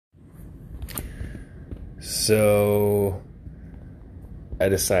So I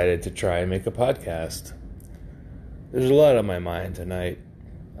decided to try and make a podcast. There's a lot on my mind tonight.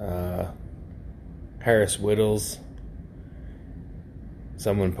 Harris Whittles.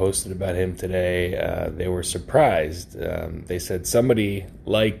 Someone posted about him today. They were surprised. They said somebody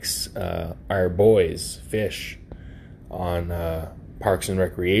likes our boys, Fish, on Parks and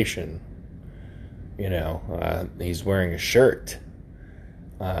Recreation. He's wearing a shirt.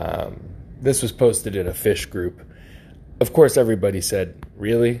 This was posted in a Fish group. Of course, everybody said,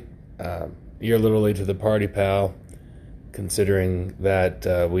 really? You're a little late to the party, pal, considering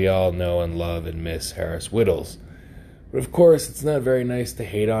that we all know and love and miss Harris Whittles. But of course, it's not very nice to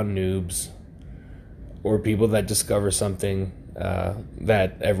hate on noobs or people that discover something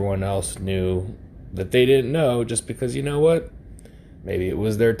that everyone else knew that they didn't know just because, you know what? Maybe it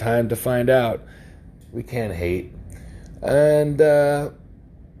was their time to find out. We can't hate. And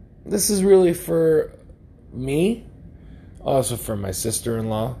this is really for me, also for my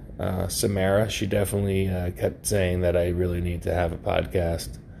sister-in-law, Samara. She definitely kept saying that I really need to have a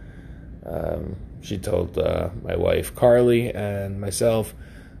podcast. She told my wife, Carly, and myself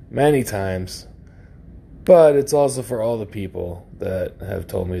many times. But it's also for all the people that have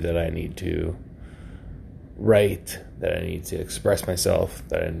told me that I need to write, that I need to express myself,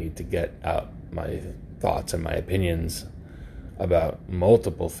 that I need to get out my thoughts and my opinions about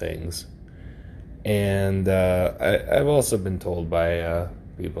multiple things. And I've also been told by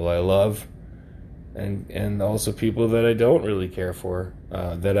people I love and also people that I don't really care for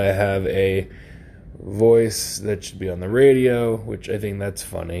that I have a voice that should be on the radio, which I think that's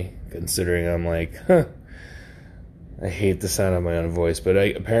funny, considering I'm like, I hate the sound of my own voice. But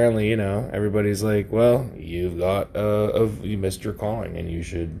apparently, everybody's like, well, you missed your calling and you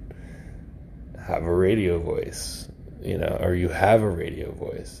should have a radio voice, or you have a radio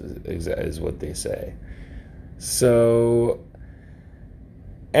voice, is what they say. So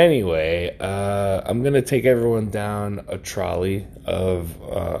anyway, I'm going to take everyone down a trolley of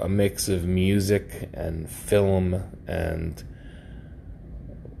a mix of music and film and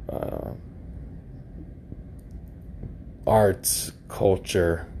arts,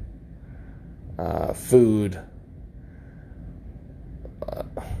 culture, food,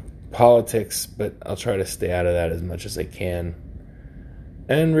 politics, but I'll try to stay out of that as much as I can.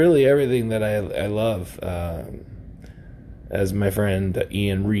 And really everything that I love. As my friend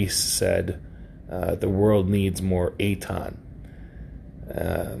Ian Reese said, the world needs more Aton.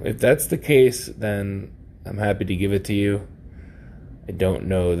 If that's the case, then I'm happy to give it to you. I don't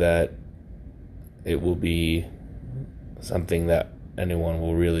know that it will be something that anyone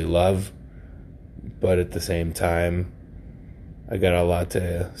will really love, but at the same time, I got a lot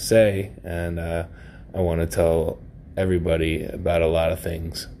to say, and I want to tell everybody about a lot of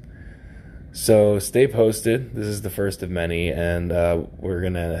things. So stay posted. This is the first of many, and we're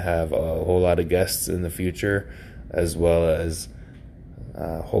going to have a whole lot of guests in the future, as well as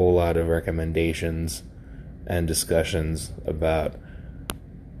a whole lot of recommendations and discussions about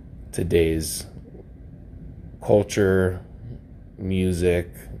today's culture, music,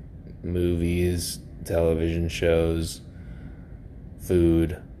 movies, television shows,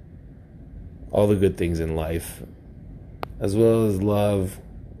 food, all the good things in life, as well as love,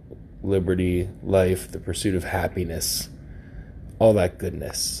 liberty, life, the pursuit of happiness, all that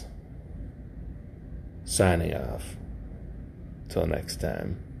goodness. Signing off. Till next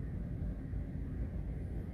time.